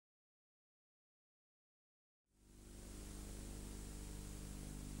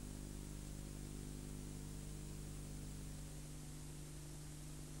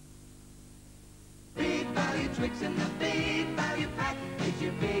Twix in the big value pack. It's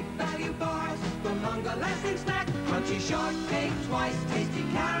your big value bars, the longer lasting snack. Crunchy shortcake twice, tasty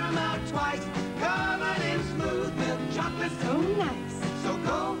caramel twice, covered in smooth milk chocolate. So nice. So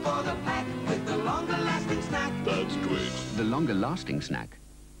go for the pack with the longer lasting snack. That's Twix. The longer lasting snack.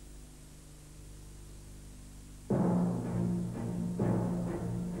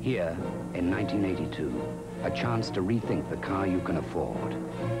 Here, in 1982, a chance to rethink the car you can afford.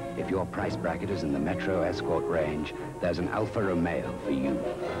 If your price bracket is in the Metro Escort range, there's an Alfa Romeo for you.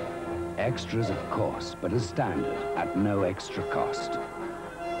 Extras, of course, but as standard, at no extra cost.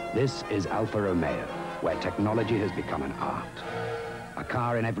 This is Alfa Romeo, where technology has become an art. A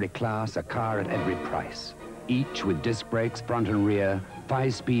car in every class, a car at every price. Each with disc brakes, front and rear,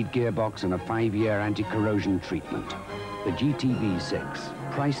 5-speed gearbox, and a 5-year anti-corrosion treatment. The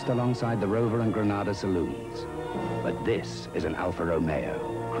GTV6, priced alongside the Rover and Granada saloons. But this is an Alfa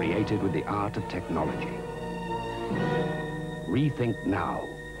Romeo, created with the art of technology. Rethink now.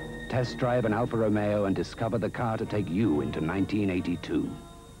 Test drive an Alfa Romeo and discover the car to take you into 1982.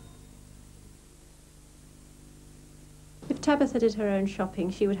 If Tabitha did her own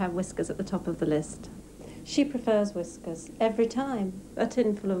shopping, she would have Whiskers at the top of the list. She prefers Whiskers every time. A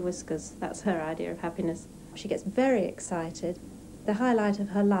tin full of Whiskers, that's her idea of happiness. She gets very excited. The highlight of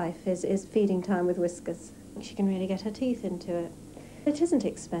her life is feeding time with Whiskers. She can really get her teeth into it. It isn't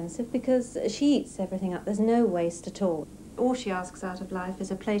expensive because she eats everything up. There's no waste at all. All she asks out of life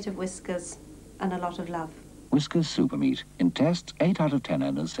is a plate of Whiskers and a lot of love. Whiskers Super Meat. In tests, 8 out of 10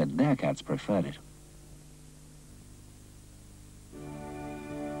 owners said their cats preferred it.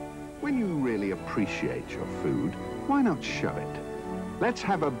 When you really appreciate your food, why not show it? Let's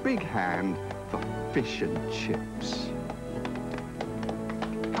have a big hand for fish and chips.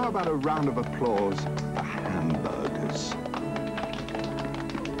 How about a round of applause for hamburgers?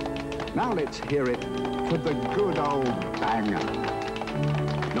 Now let's hear it for the good old banger.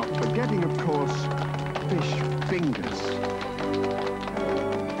 Not forgetting, of course, fish fingers.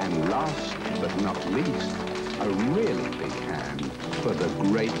 And last but not least, a really big hand for the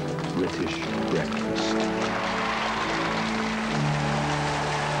great British breakfast.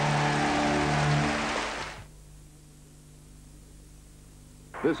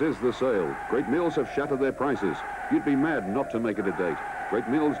 This is the sale. Great Mills have shattered their prices. You'd be mad not to make it a date. Great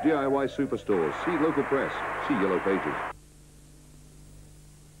Mills DIY Superstores. See local press. See Yellow Pages.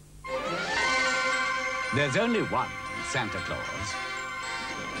 There's only one Santa Claus.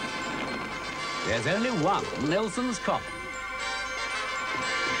 There's only one Nelson's Coffin.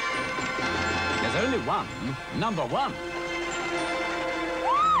 There's only one number 1.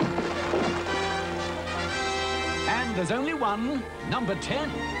 And there's only one number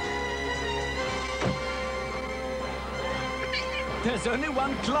 10. There's only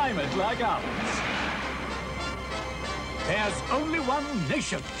one climate like ours. There's only one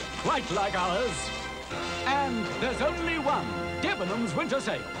nation quite like ours. And there's only one Debenhams winter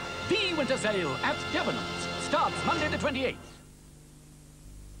sale. The winter sale at Debenhams starts Monday the 28th.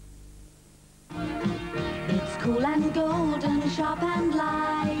 It's cool and golden, sharp and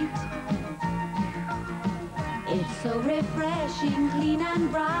light. It's so refreshing, clean and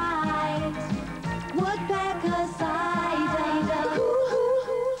bright. Woodpecker cider.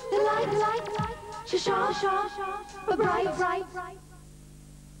 The light, sha-sha, bright.